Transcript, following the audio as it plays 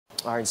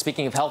All right,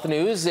 speaking of health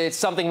news, it's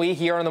something we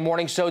here on the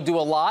morning show do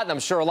a lot, and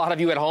I'm sure a lot of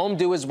you at home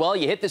do as well.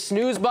 You hit the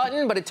snooze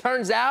button, but it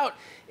turns out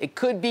it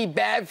could be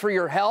bad for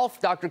your health.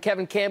 Dr.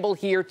 Kevin Campbell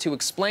here to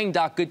explain.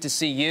 Doc, good to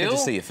see you. Good to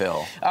see you,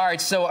 Phil. All right,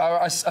 so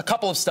a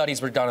couple of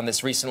studies were done on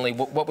this recently.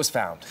 What was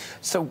found?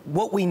 So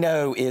what we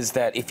know is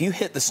that if you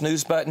hit the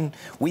snooze button,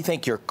 we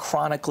think you're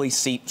chronically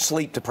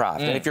sleep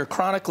deprived. And if you're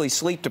chronically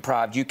sleep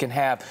deprived, you can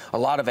have a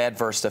lot of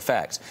adverse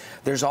effects.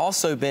 There's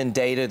also been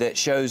data that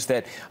shows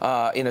that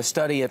in a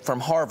study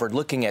from Harvard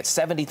looking at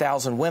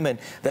 70,000 women,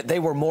 that they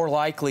were more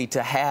likely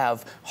to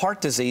have heart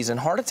disease and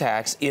heart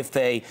attacks if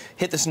they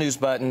hit the snooze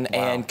button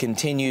and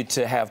continue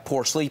to have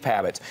poor sleep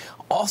habits.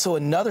 Also,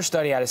 another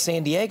study out of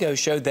San Diego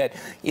showed that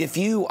if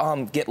you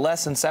get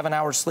less than 7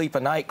 hours sleep a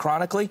night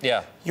chronically,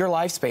 your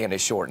lifespan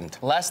is shortened.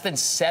 Less than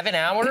 7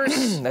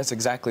 hours? That's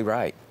exactly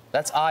right.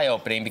 That's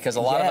eye-opening because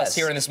a lot of us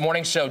here in this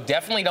morning show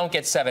definitely don't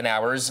get 7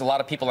 hours. A lot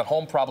of people at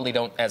home probably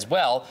don't as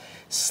well.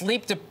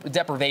 Sleep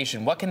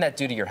deprivation, what can that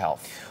do to your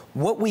health?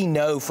 What we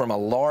know from a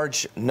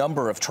large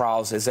number of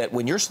trials is that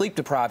when you're sleep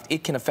deprived,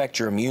 it can affect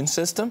your immune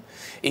system.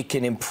 It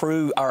can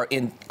improve or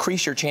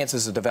increase your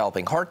chances of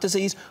developing heart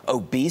disease,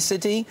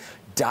 obesity,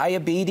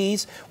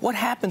 diabetes. What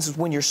happens is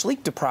when you're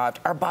sleep deprived,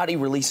 our body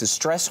releases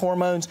stress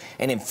hormones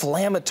and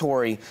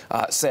inflammatory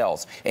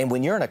cells. And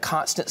when you're in a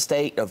constant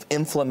state of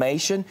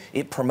inflammation,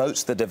 it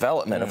promotes the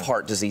development of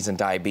heart disease and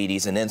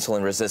diabetes and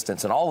insulin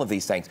resistance and all of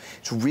these things.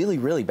 It's really,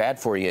 really bad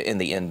for you in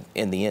the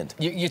end.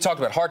 You talked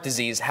about heart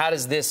disease. How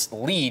does this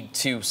lead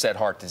to said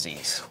heart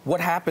disease? What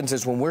happens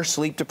is when we're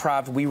sleep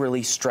deprived, we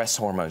release stress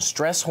hormones.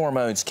 Stress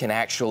hormones can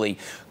actually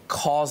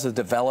cause the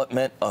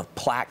development of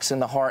plaques in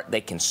the heart. They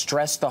can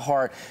stress the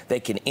heart. They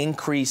can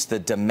increase the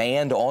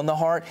demand on the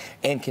heart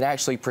and can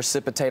actually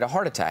precipitate a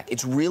heart attack.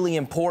 It's really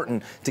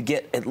important to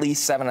get at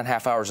least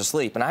 7.5 hours of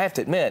sleep. And I have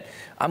to admit,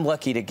 I'm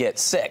lucky to get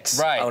 6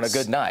 on a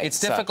good night.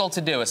 It's difficult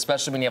to do,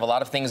 especially when you have a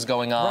lot of things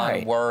going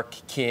on, work,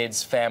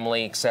 kids,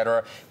 family,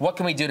 etc. What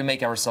can we do to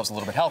make ourselves a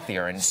little bit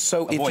healthier and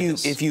avoid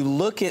this? If you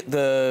look at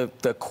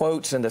the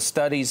quotes and the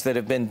studies that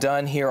have been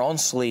done here on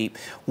sleep,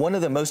 one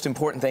of the most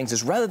important things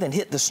is rather than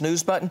hit the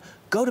snooze button,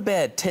 go to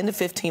bed 10 to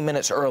 15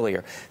 minutes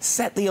earlier.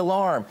 Set the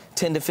alarm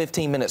 10 to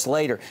 15 minutes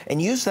later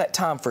and use that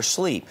time for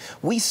sleep.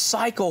 We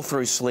cycle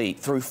through sleep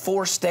through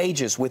 4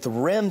 stages, with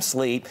REM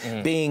sleep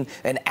being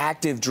an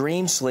active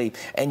dream sleep.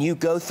 And you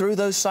go through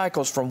those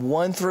cycles from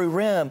 1 through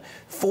REM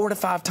 4 to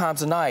 5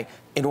 times a night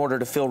in order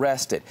to feel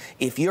rested.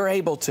 If you're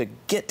able to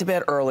get to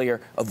bed earlier,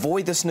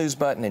 avoid the snooze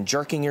button and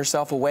jerking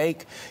yourself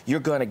awake, you're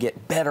going to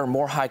get better,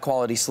 more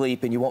high-quality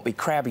sleep, and you won't be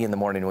crabby in the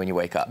morning when you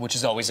wake up. Which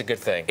is always a good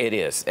thing. It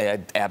is,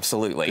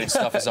 absolutely. Good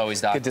stuff as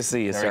always, Doc. Good to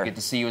see you, sir. Very good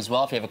to see you as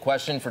well. If you have a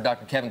question for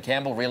Dr. Kevin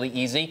Campbell, really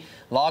easy.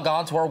 Log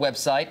on to our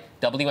website,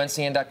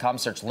 WNCN.com,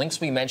 search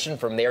links we mentioned.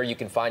 From there, you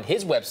can find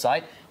his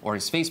website or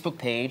his Facebook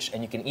page,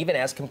 and you can even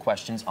ask him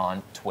questions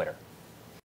on Twitter.